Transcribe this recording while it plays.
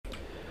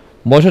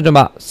魔兽争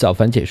霸小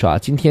凡解说啊，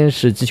今天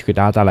是继续给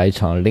大家带来一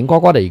场林呱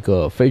呱的一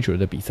个非主流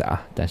的比赛啊，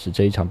但是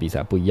这一场比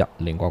赛不一样，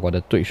林呱呱的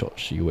对手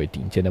是一位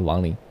顶尖的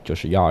亡灵，就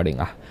是120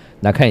啊。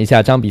那看一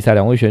下这场比赛，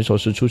两位选手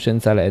是出生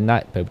在了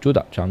N9 北部洲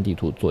岛，这张地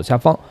图左下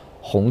方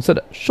红色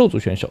的兽族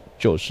选手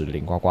就是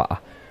林呱呱啊。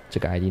这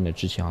个 ID 呢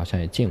之前好像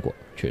也见过，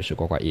确实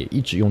呱呱也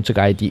一直用这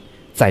个 ID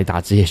在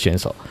打职业选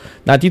手。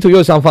那地图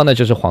右上方呢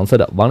就是黄色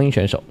的亡灵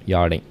选手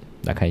120。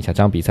那看一下这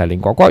场比赛，林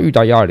呱呱遇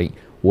到120。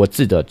我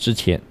记得之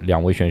前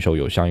两位选手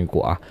有相遇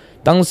过啊，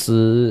当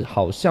时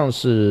好像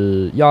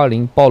是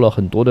120抱了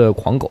很多的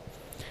狂狗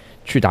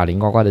去打林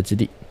呱呱的基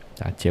地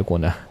啊，结果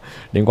呢，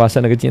林呱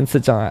生了个尖刺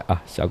障碍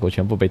啊，小狗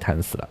全部被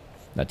弹死了。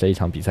那这一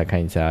场比赛看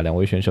一下两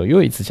位选手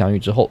又一次相遇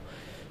之后，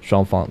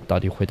双方到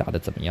底会打得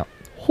怎么样？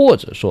或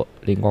者说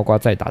林呱呱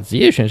在打职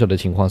业选手的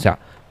情况下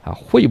啊，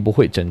会不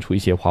会整出一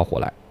些花火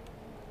来？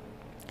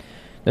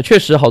那确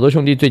实，好多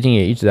兄弟最近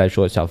也一直在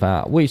说小凡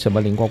啊，为什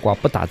么林呱呱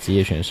不打职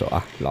业选手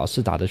啊？老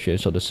是打的选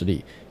手的实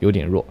力有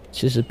点弱。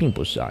其实并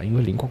不是啊，因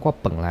为林呱呱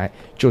本来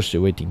就是一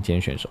位顶尖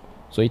选手，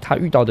所以他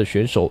遇到的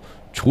选手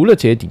除了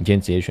这些顶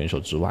尖职业选手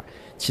之外，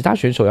其他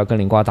选手要跟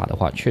林呱打的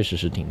话，确实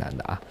是挺难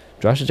的啊。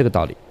主要是这个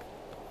道理。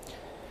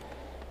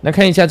那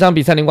看一下这场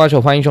比赛，林呱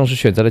首发英雄是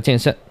选择了剑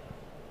圣，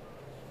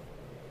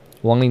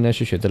亡灵呢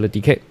是选择了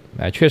DK。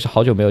确实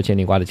好久没有见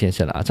林呱的剑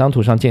圣了啊。这张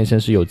图上剑圣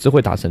是有机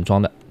会打神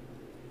装的。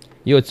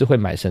也有机会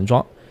买神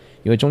装，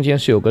因为中间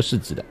是有个市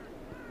集的，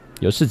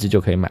有市集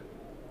就可以买。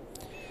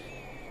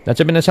那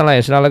这边呢上来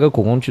也是拉了个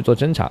苦工去做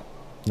侦查。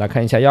那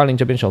看一下120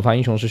这边首发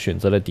英雄是选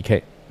择了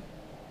DK，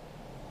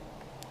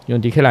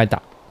 用 DK 来打。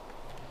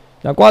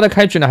那瓜的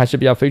开局呢还是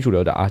比较非主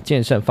流的啊，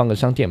剑圣放个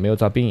商店，没有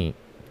造兵营，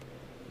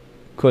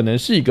可能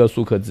是一个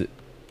速克字。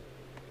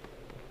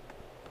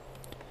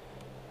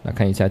那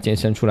看一下剑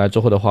圣出来之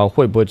后的话，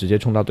会不会直接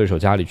冲到对手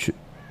家里去，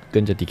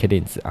跟着 DK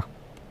练子啊？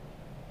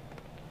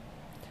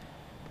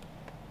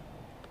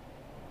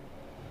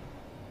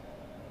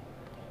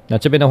那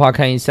这边的话，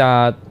看一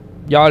下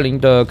120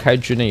的开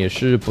局呢，也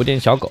是不练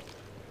小狗，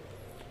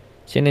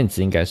先练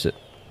子应该是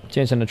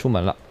剑圣的出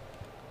门了，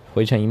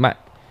回城一脉，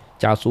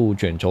加速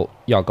卷轴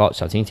药膏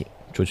小清醒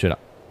出去了。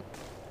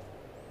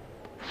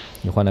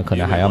一会儿呢，可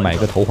能还要买一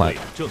个头环。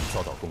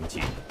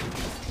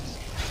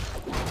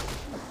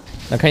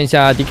那看一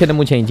下 DK 的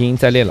目前已经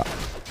在练了，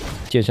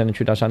剑圣呢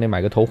去到商店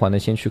买个头环呢，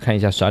先去看一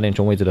下12点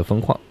钟位置的分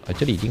矿，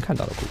这里已经看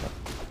到了苦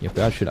工，也不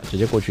要去了，直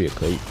接过去也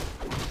可以。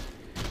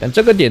但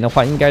这个点的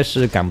话，应该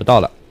是赶不到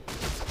了。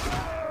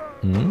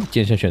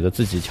剑圣选择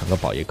自己抢个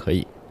宝也可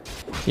以，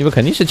因为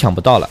肯定是抢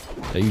不到了。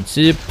与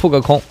其扑个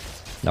空，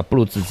那不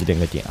如自己练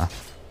个点啊。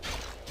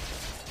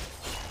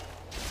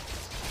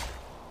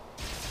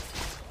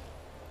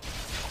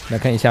那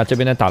看一下这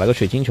边呢，打了个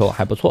水晶球，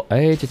还不错。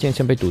这剑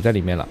圣被堵在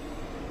里面了，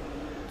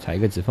踩一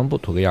个几分步，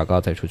涂个药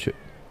膏再出去。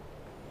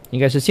应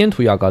该是先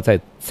涂药膏再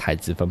踩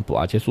几分步，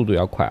而且速度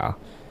要快啊。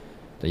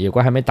野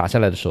怪还没打下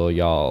来的时候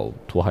要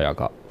涂好药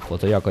膏，否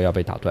则药膏要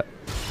被打断。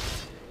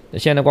那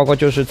现在的呱呱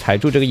就是踩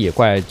住这个野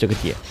怪这个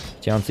点，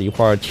这样子一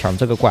会儿抢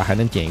这个怪还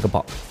能点一个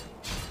宝。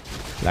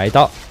来一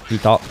刀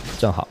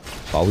正好，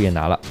宝物也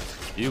拿了，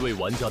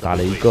打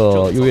了一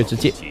个优越之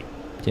戒。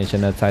剑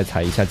圣呢再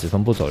踩一下几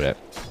分步走人。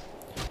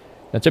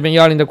那这边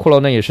120的骷髅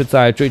呢也是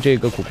在追这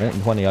个苦工，一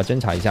会儿呢要侦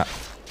查一下。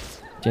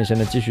剑圣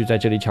呢继续在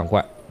这里抢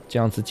怪，这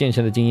样子剑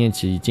圣的经验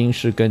值已经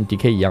是跟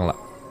DK 一样了。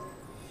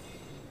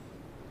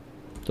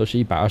都是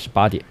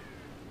128点。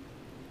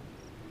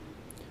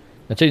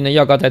那这里呢，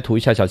药膏再涂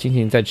一下，小清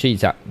醒再吃一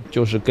下，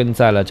就是跟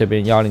在了这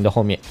边120的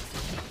后面。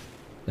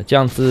那这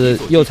样子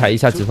又踩一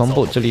下几分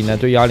步，这里呢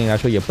对120来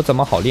说也不怎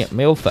么好练，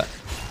没有粉。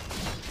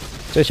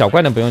这小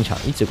怪呢不用抢，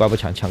一级怪不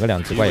抢，抢个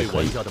2级怪也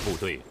可以。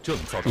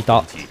一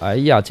刀，哎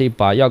呀，这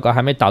把药膏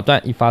还没打断，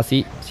一发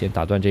C 先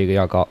打断这个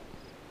药膏。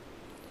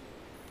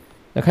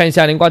那看一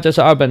下林呱，这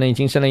是2本呢已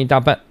经升了一大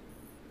半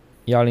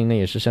，120呢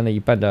也是升了一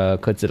半的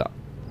科技了。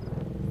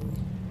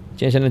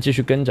剑圣呢继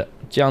续跟着，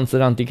这样子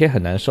让 DK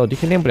很难受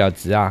 ，DK 练不了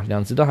级啊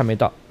，2级都还没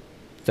到，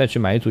再去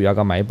买一组药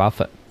膏，买一把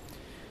粉。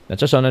那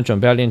这时候呢，准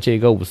备要练这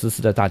个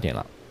544的大点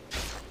了。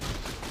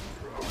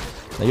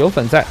那有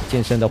粉在，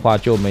剑圣的话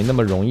就没那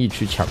么容易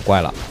去抢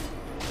怪了。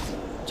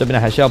这边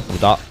呢还是要补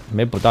刀，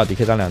没补到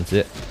DK 当2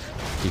级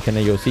 ，DK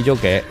呢有 C 就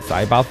给，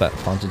撒一把粉，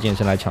防止剑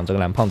圣来抢这个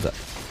蓝胖子。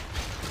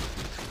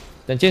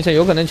但剑圣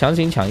有可能强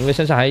行抢，因为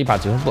身上还有一把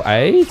几分步，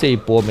这一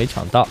波没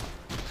抢到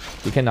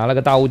 ，DK 拿了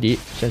个大无敌，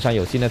身上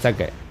有 C 呢再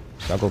给。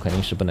小狗肯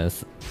定是不能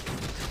死。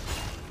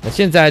那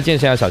现在剑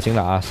圣要小心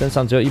了啊，身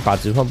上只有一把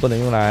疾风不能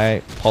用来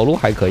跑路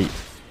还可以，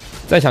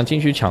再想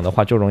进去抢的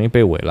话就容易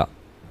被围了。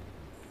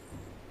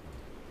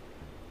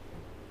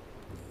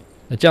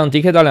那这样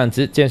DK 到2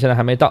级，剑圣的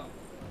还没到，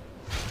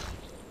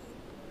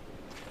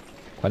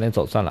快点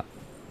走算了。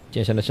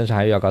剑圣的身上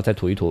还有药膏，再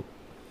涂一涂。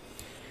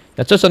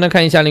那这时候呢，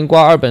看一下林呱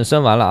2本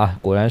升完了啊，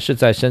果然是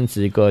在升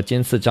级一个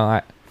尖刺障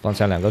碍，放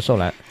下2个兽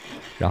蓝，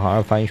然后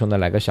2发英雄呢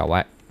来个小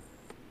歪。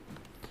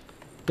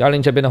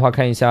120这边的话，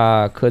看一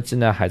下科技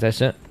呢还在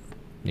升，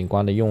林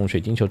呱呢用水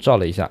晶球照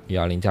了一下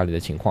120家里的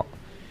情况，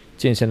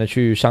剑圣呢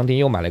去商店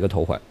又买了一个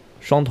头环，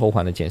双头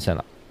环的剑圣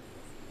了。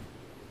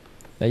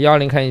那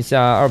120看一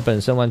下2本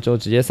升完之后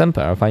直接3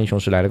本二发英雄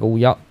时来了个巫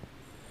妖。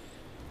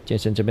剑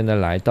圣这边呢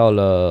来到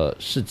了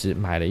市集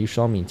买了一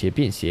双敏捷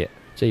便鞋。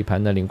这一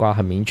盘呢灵瓜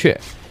很明确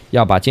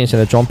要把剑圣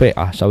的装备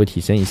啊稍微提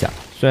升一下，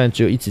虽然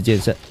只有1级剑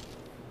圣，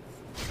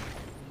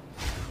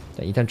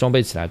但一旦装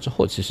备起来之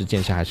后，其实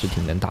剑圣还是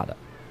挺能打的。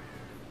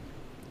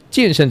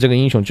剑圣这个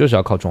英雄就是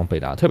要靠装备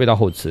的啊，特别到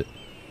后期，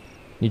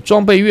你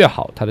装备越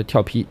好，他的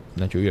跳劈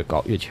那就越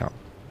高越强。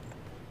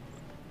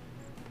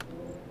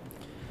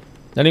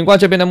那灵瓜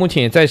这边呢，目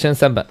前也再升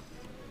3本。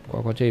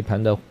呱呱这一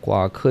盘的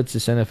话，科技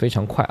升的非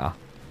常快啊。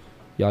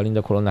120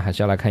的骷髅呢，还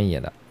是要来看一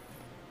眼的。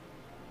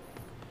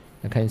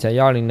来看一下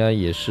120呢，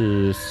也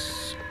是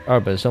2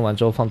本升完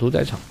之后放屠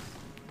宰场，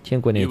天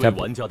鬼呢也在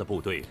补。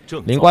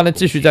灵瓜呢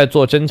继续在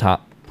做侦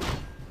查，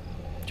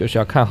就是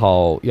要看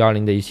好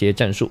120的一些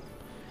战术。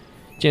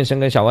剑圣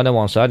跟小万呢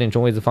往12点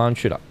钟位置方向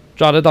去了，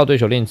抓得到对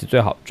手练级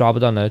最好，抓不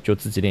到呢就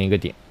自己练一个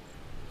点。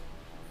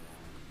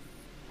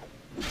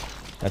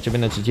那这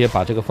边呢，直接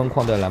把这个疯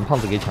狂的蓝胖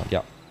子给抢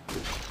掉。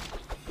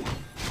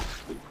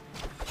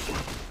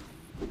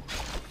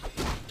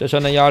这时候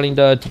呢，120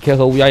的 DK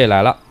和巫妖也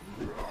来了，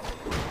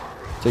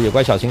这野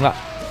怪小心了。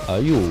哎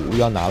呦，巫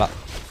妖拿了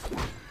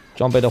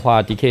装备的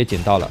话 ，DK 也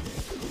捡到了，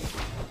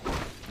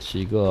是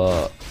一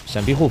个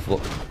闪避护符。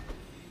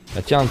那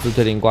这样子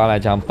对灵瓜来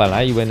讲，本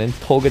来以为能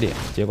偷个点，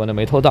结果呢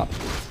没偷到。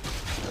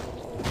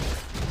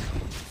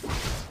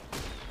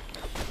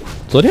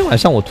昨天晚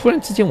上我突然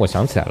之间我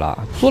想起来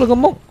了，做了个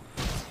梦。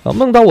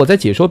梦到我在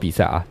解说比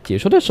赛啊，解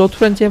说的时候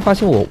突然间发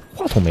现我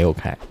话筒没有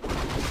开，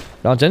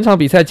然后整场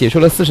比赛解说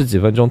了40几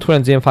分钟，突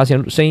然之间发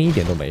现声音一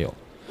点都没有，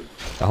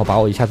然后把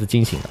我一下子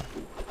惊醒了。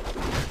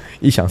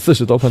一想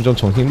40多分钟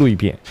重新录一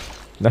遍，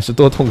那是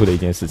多痛苦的一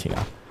件事情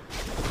啊！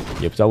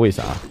也不知道为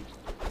啥。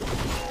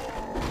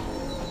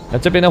那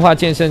这边的话，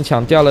剑圣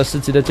抢掉了4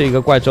级的这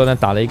个怪之后呢，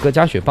打了一个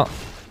加血棒，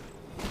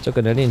这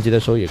个呢练级的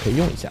时候也可以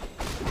用一下。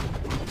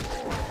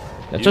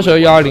那这时候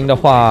120的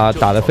话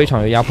打得非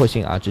常有压迫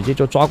性啊，直接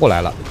就抓过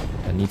来了。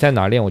你在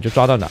哪练我就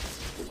抓到哪。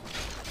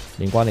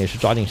灵瓜呢也是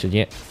抓紧时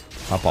间，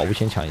把宝物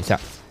先抢一下。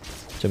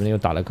这边又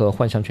打了个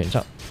幻象权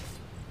杖。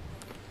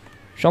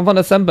双方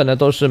的3本呢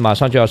都是马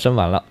上就要升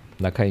完了。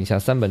来看一下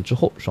3本之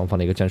后双方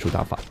的一个战术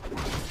打法。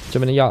这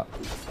边呢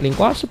灵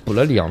瓜是补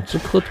了2只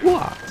科多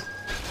啊，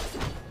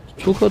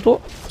出科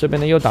多。这边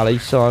呢又打了一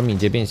双敏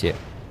捷便携。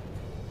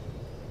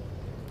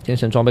剑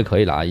圣装备可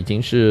以了啊，已经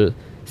是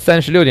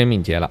36点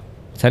敏捷了。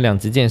才2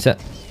级剑圣，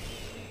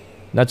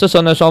那这时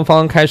候呢，双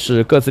方开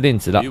始各自练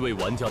级了。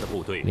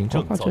灵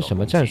瓜瓜这什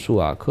么战术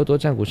啊？科多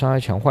战鼓伤害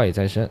强化也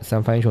在升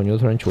，3番英雄牛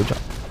头人酋长。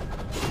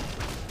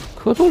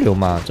科多流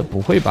吗？这不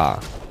会吧？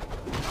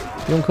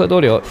用科多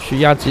流去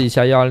压制一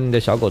下120的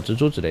小狗蜘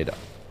蛛之类的。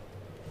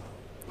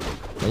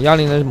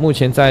120呢，目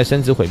前在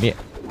升级毁灭。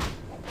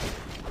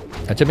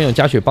这边有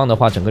加血棒的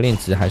话，整个练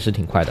级还是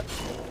挺快的。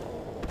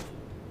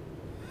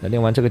那练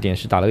完这个点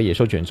是打了个野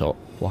兽卷轴，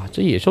哇，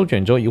这野兽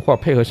卷轴一会儿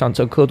配合上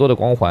这科多的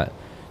光环，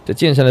这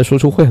剑圣的输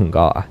出会很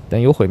高啊，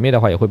但有毁灭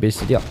的话也会被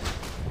吸掉。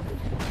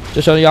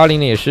这时候120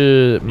呢也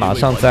是马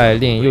上在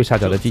练右下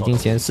角的地精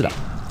实验室了，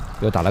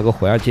又打了个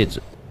回2戒指。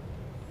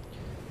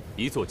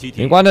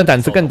灵瓜的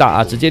胆子更大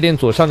啊，直接练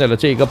左上角的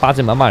这一个8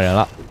级猛犸人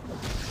了，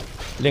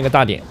练个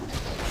大点。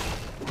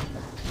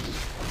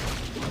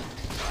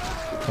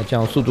那这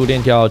样速度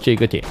练掉这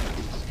个点，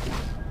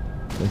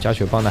用加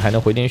血棒呢还能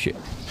回点血。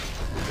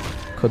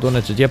科多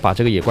呢直接把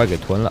这个野怪给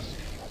吞了，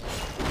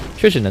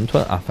确实能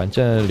吞啊，反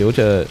正留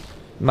着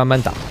慢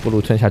慢打，不如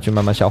吞下去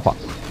慢慢消化。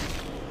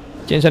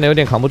剑圣呢有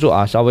点扛不住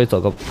啊，稍微走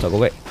个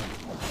位，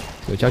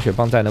有加血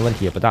棒在呢，问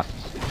题也不大。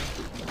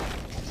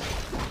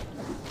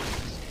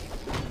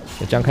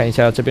这样看一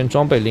下这边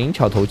装备灵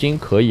巧头巾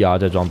可以啊，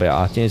这装备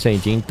啊，剑圣已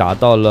经达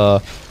到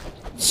了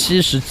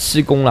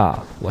77攻了，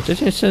哇，这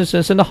剑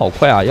圣升的好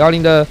快啊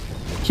！120的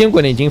天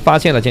鬼呢已经发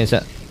现了剑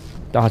圣，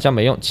但好像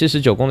没用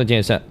，79攻的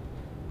剑圣。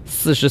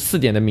44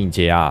点的敏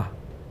捷啊！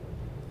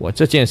我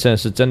这剑圣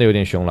是真的有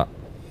点凶了。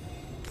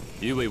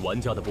一位玩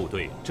家的部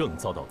队正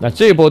遭到。那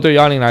这一波对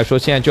120来说，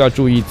现在就要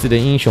注意自己的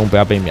英雄不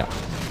要被秒。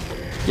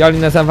120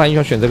的3番英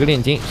雄选择个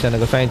炼金，升了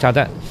个酸液炸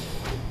弹。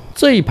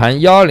这一盘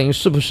120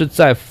是不是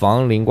在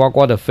防灵呱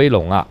呱的飞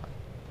龙啊？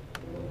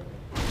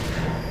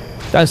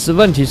但是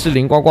问题是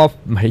灵呱呱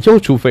没有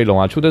出飞龙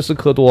啊，出的是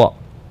科多，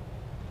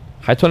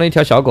还吞了一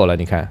条小狗了，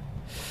你看。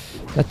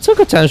那这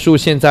个战术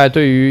现在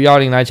对于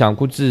120来讲，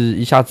估计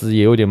一下子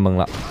也有点懵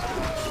了。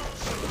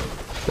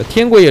这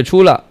天鬼也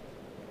出了，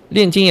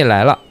炼金也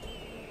来了，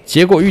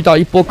结果遇到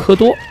一波科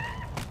多。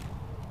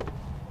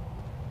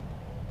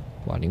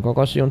哇，灵呱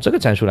呱是用这个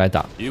战术来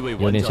打，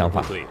有点想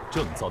法。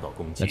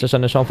那这时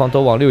候呢，双方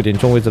都往6点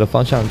钟位置的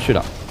方向去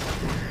了。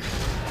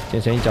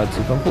剑圣一脚疾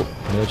风步，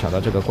没有抢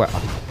到这个怪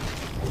啊，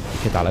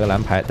可以打了个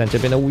蓝牌，但这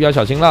边的巫妖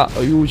小心了，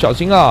哎呦小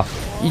心啊！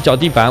一脚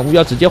地板，巫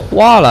妖直接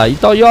化了一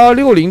道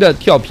1260的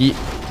跳皮。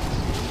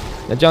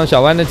那这样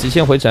小弯的极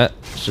限回城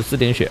14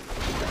点血，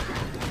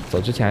走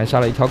之前还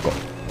杀了一条狗。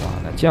哇，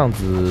那这样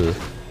子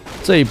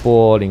这一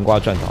波灵瓜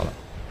赚到了。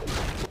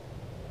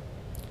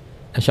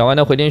那小弯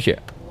的回点血，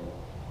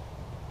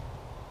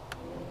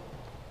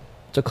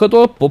这科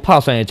多不怕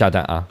酸液炸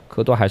弹啊，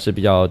科多还是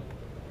比较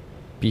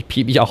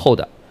皮比较厚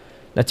的。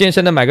那剑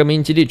圣呢买个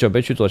明基地，准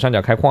备去左上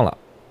角开矿了。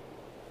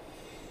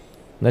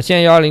那现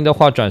在120的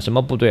话转什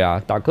么部队啊？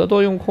打科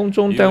多用空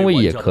中单位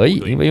也可以，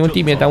因为用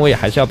地面单位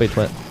还是要被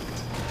吞，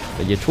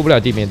也出不了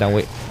地面单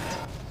位。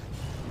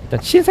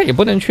但现在也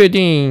不能确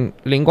定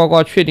林呱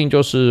呱确定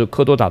就是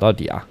科多打到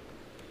底啊，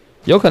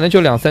有可能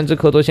就2、3只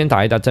科多先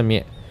打一打正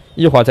面，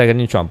一会儿再给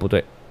你转部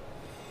队。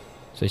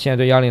所以现在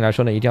对120来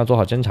说呢，一定要做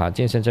好侦查。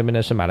剑圣这边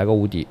呢是买了个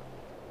无敌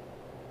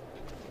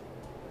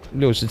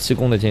，67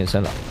攻的剑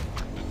圣了。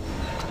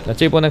那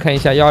这波呢看一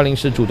下120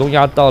是主动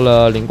压到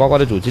了林呱呱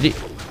的主基地。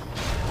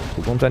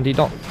主攻钻地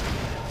洞，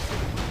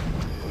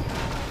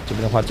这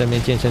边的话正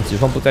面剑圣疾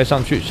风步再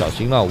上去，小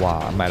心了！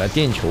哇，买了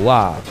电球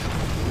啊！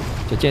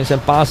这剑圣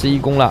81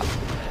攻了，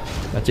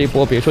那这一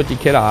波别说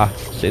DK 了啊，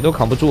谁都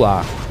扛不住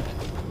啊！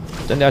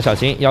真的要小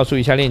心，要输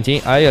一下炼金。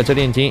哎呀，这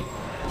炼金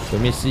毁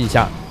灭吸一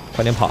下，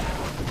快点跑！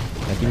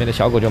那地面的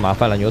小狗就麻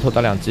烦了，牛头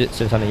打2击，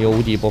身上的也有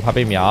无敌，不怕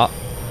被秒。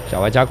小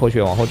歪加口血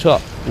往后撤，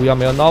巫妖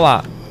没有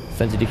Nova，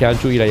 3级 DK 要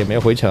注意了，也没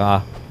有回城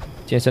啊。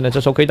剑圣呢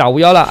这时候可以打巫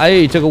妖了，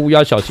哎，这个巫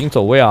妖小心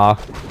走位啊！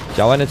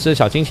小歪呢吃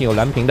小清醒有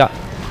蓝屏的，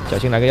小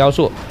心来个妖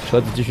术，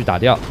车子继续打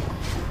掉。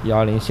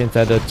120现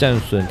在的战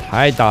损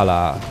太大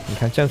了，你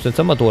看战损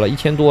这么多了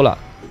，1000多了，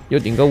又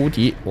顶个无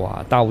敌，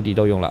哇，大无敌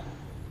都用了。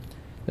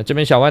那这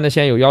边小歪呢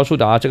现在有妖术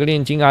的啊，这个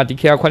炼金啊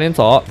DK 啊快点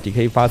走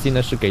 ，DK 发 C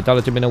呢是给到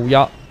了这边的巫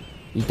妖，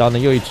一刀呢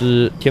又一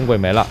只天鬼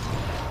没了。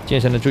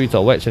剑圣呢注意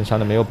走位，身上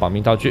呢没有保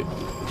命道具。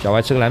小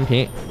歪吃个蓝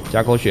屏，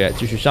加口血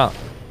继续上，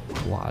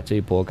哇，这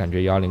一波感觉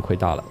120亏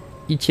大了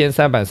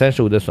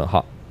，1335的损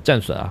耗战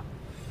损啊。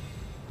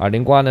而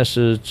灵瓜呢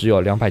是只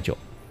有290，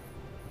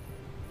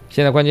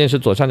现在关键是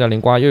左上角灵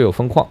瓜又有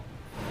分矿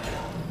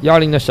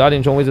，120的12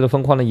点钟位置的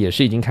分矿呢也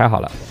是已经开好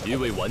了，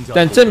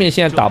但正面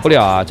现在打不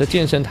了啊，这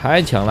剑圣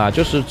太强了，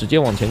就是直接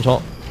往前冲。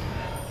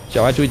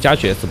小歪注意加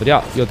血，死不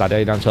掉，又打掉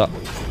一辆车。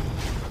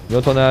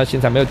牛头呢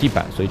现在没有地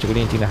板，所以这个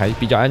炼金呢还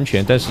比较安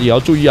全，但是也要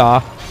注意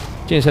啊。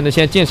剑圣呢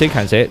现在见谁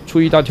砍谁，出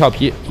一刀跳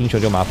劈，英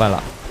雄就麻烦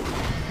了。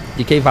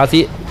DK 发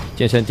C，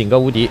 剑圣顶个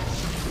无敌。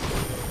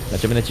那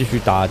这边呢继续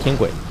打天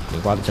鬼。灵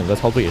瓜的整个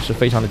操作也是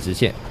非常的极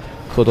限，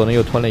科多呢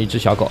又吞了一只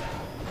小狗，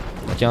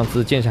那这样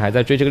子剑圣还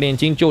在追这个炼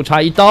金，就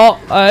差一刀，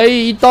哎，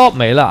一刀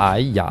没了，哎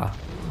呀！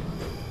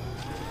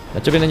那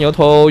这边的牛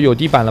头有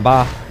地板了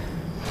吧？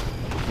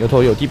牛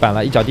头有地板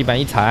了，一脚地板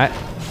一踩，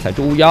踩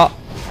住巫妖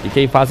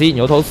 ，DK 发 C，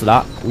 牛头死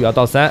了，巫妖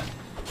到3。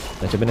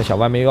那这边的小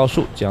歪没有要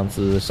术，这样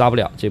子杀不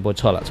了，这波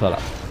撤了。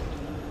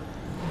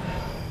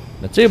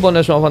那这波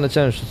呢双方的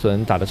战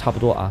损打的差不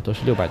多啊，都是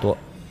600多。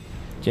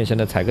剑圣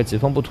呢踩个疾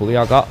风步，吐个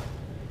药膏。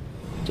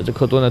这只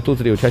科多呢肚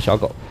子里有条小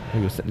狗，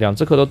有2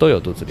只科多都有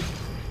肚子里。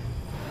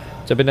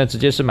这边呢直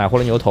接是买活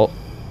了牛头，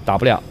打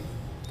不了。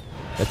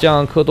那这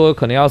样科多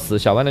可能要死。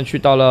小歪呢去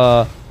到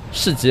了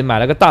市集，买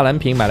了个大蓝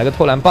瓶，买了个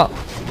偷蓝棒。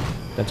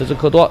但这只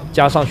科多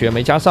加上血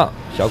没加上，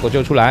小狗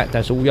救出来，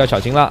但是巫妖小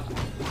心了。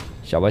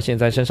小歪现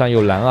在身上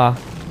有蓝啊，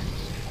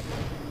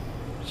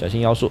小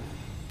心妖术。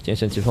剑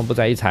圣疾风步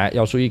再一踩，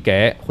妖术一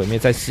给，毁灭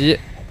再吸。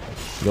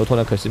牛头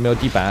呢可惜没有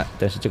地板，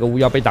但是这个巫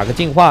妖被打个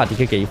净化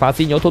 ，DK 给一发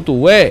C， 牛头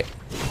堵位。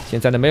现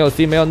在呢没有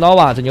C 没有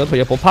Nova， 这牛头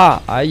也不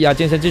怕。哎呀，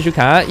剑圣继续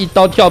砍，一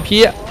刀跳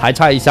劈，还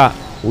差一下，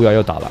巫妖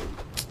又倒了。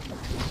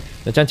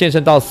那这样剑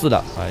圣到4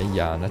了。哎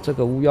呀，那这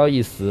个巫妖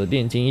一死，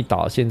炼金一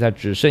倒，现在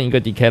只剩一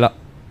个 DK 了。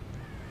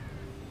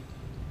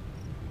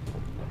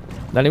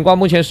那灵瓜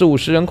目前是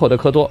50人口的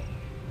科多，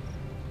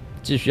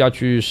继续要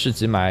去市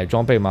集买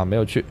装备吗？没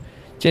有去。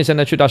剑圣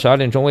呢去到12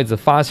点钟位置，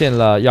发现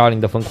了120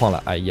的分矿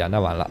了。哎呀，那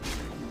完了，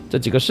这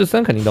几个士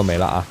僧肯定都没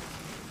了啊。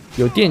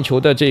有电球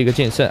的这个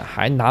剑圣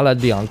还拿了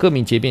2个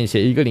敏捷变血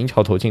，1个灵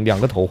巧头巾，2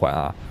个头环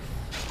啊，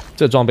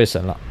这装备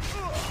神了。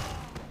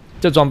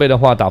这装备的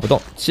话打不动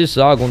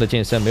，72攻的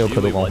剑圣没有科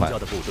多光环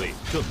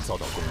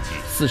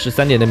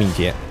，43点的敏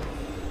捷，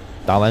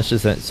打完士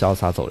僧潇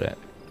洒走人。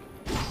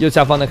右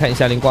下方呢看一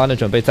下灵瓜呢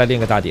准备再练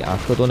个大点啊，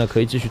科多呢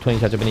可以继续吞一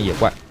下这边的野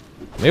怪，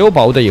没有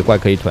宝物的野怪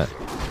可以吞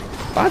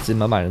，8级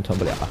猛犸人吞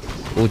不了啊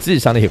，5级以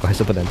上的野怪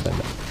是不能吞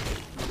的，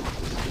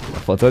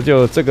否则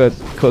就这个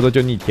科多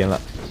就逆天了。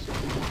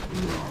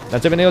那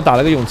这边呢又打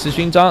了个勇气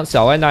勋章，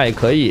小歪拿也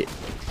可以，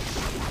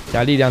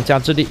加力量加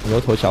智力，牛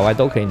头小歪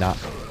都可以拿，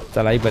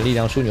再来一本力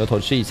量书，牛头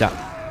吃一下。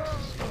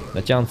那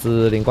这样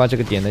子灵瓜这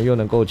个点呢又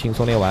能够轻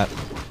松练完。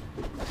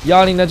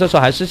120呢这时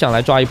候还是想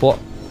来抓一波，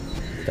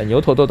但牛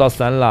头都到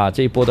3了，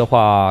这一波的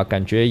话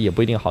感觉也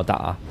不一定好打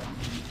啊。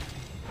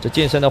这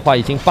剑圣的话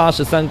已经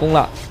83攻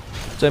了，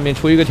正面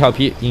出一个跳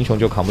劈，英雄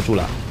就扛不住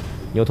了。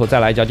牛头再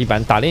来一脚地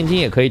板，打炼金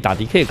也可以，打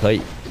DK 也可以。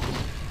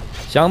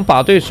想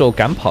把对手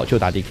赶跑就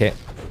打 DK。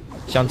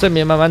想正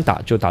面慢慢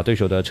打，就打对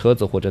手的车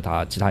子或者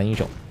打其他英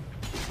雄。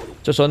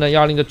这时候呢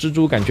，120的蜘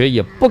蛛感觉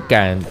也不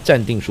敢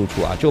站定输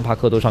出啊，就怕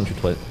科多上去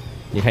吞。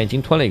你看已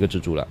经吞了一个蜘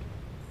蛛了。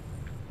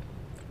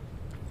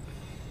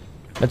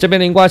那这边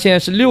灵瓜现在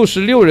是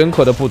66人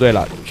口的部队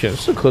了，全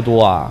是科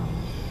多啊，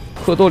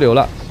科多流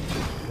了。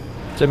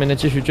这边呢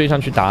继续追上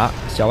去打，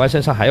小歪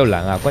身上还有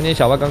蓝啊，关键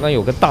小歪刚刚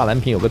有个大蓝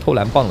瓶，有个偷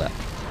蓝棒的。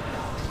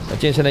那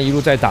剑圣呢一路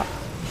在打，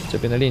这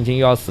边的炼金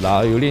又要死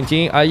了，有炼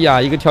金，哎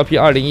呀，一个跳劈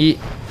201。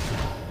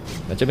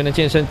那这边的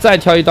剑圣再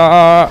跳一刀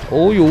222，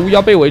哦呦，巫妖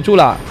被围住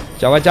了，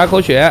小怪加口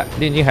血，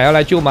炼金还要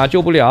来救吗？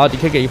救不了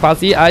 ，DK 给一发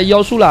C， 哎，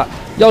妖术了，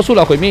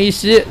毁灭一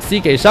息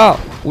 ，C 给上，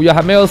巫妖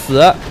还没有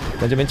死，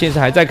但这边剑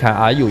圣还在砍，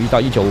哎呦，一刀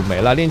195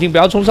没了，炼金不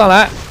要冲上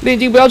来，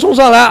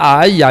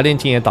哎呀，炼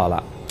金也倒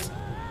了。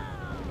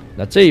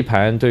那这一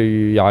盘对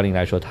于120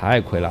来说太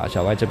亏了，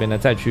小怪这边呢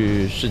再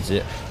去市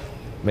集，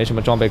没什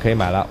么装备可以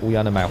买了，巫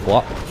妖的买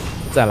活。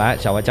再来，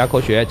小怪加口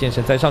血，剑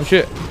圣再上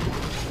去，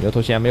牛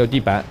头现在没有地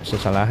板，升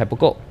上来还不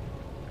够。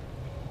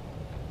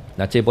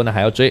那这波呢还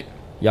要追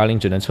，120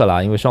只能撤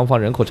了，因为双方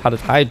人口差的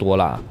太多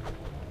了。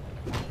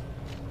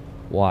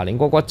哇，林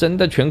呱呱真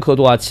的全科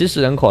多啊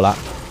，70人口了，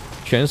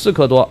全是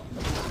科多。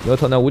牛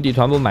头呢无敌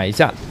团部买一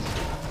下，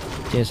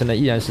剑圣呢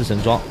依然是神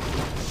装。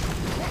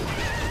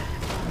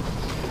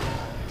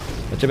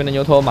这边的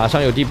牛头马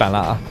上有地板了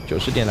啊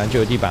，90点蓝就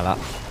有地板了，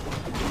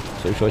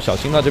所以说小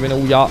心了这边的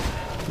巫妖。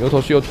牛头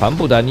是有团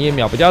补的，你也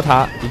秒不掉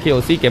他。DK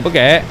有 C 给不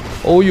给？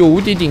哦呦，无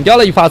敌顶掉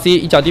了一发 C，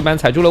 一脚地板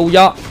踩住了巫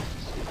妖。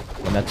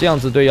那这样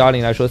子对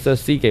120来说，这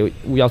C 给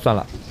巫妖算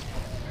了。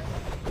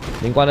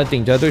灵光呢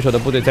顶着对手的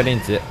部队在练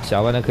级，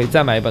小怪呢可以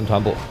再买一本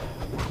团补。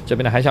这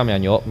边呢还想秒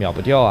牛，秒不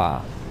掉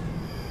啊。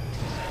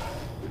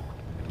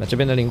那这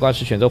边的灵光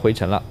是选择回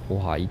城了，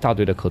哇，一大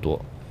堆的科多。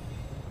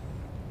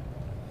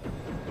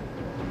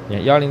你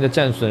看120的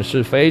战损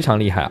是非常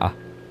厉害啊，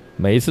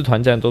每一次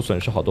团战都损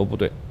失好多部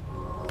队。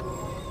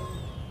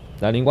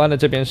那灵光呢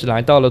这边是来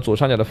到了左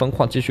上角的分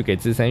矿，继续给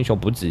自己3英雄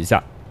补给一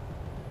下。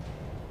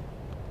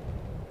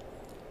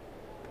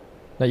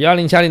那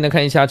120家里呢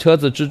看一下车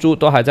子、蜘蛛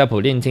都还在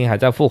补炼金，还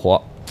在复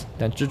活，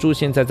但蜘蛛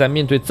现在在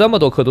面对这么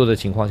多科多的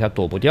情况下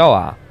躲不掉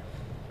啊，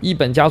一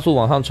本加速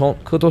往上冲，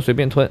科多随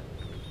便吞。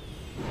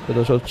科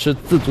多说吃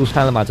自助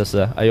餐了吗？这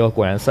是，哎呦，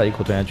果然是一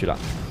口吞下去了。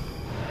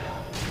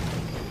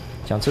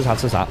想吃啥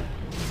吃啥。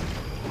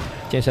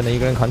剑圣的一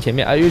个人扛前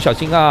面，哎呦小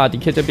心啊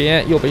 ！DK 这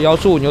边又被妖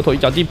术，牛头一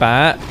脚地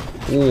板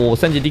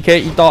，3级 DK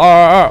一刀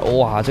222，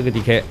哇，这个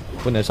DK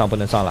不能上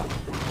了，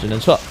只能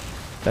撤。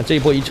但这一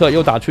波一撤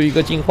又打出一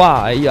个进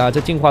化，哎呀，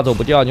这进化走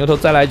不掉，牛头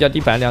再来一脚地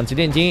板，2级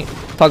炼金，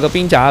套个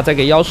冰甲，再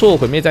给妖术，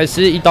毁灭再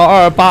吸，一刀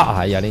228，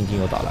哎呀，炼金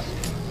又倒了。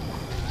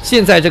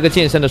现在这个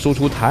剑圣的输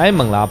出太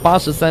猛了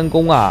，83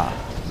攻啊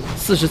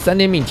，43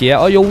点敏捷，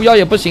哎呦，巫妖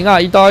也不行啊，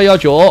一刀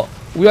219，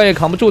巫妖也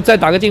扛不住，再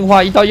打个进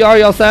化，一刀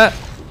1213。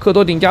克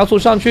多顶加速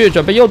上去，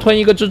准备又吞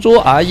一个蜘蛛，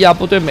哎呀，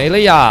部队没了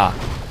呀！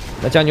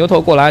那将牛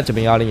头过来，这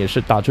边120也是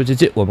打出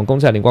GG，我们攻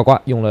下林呱呱，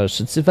用了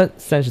17分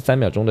33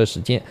秒钟的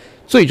时间，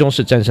最终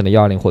是战胜了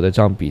120，获得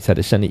这场比赛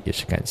的胜利，也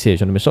是感谢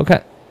兄弟们收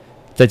看，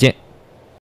再见。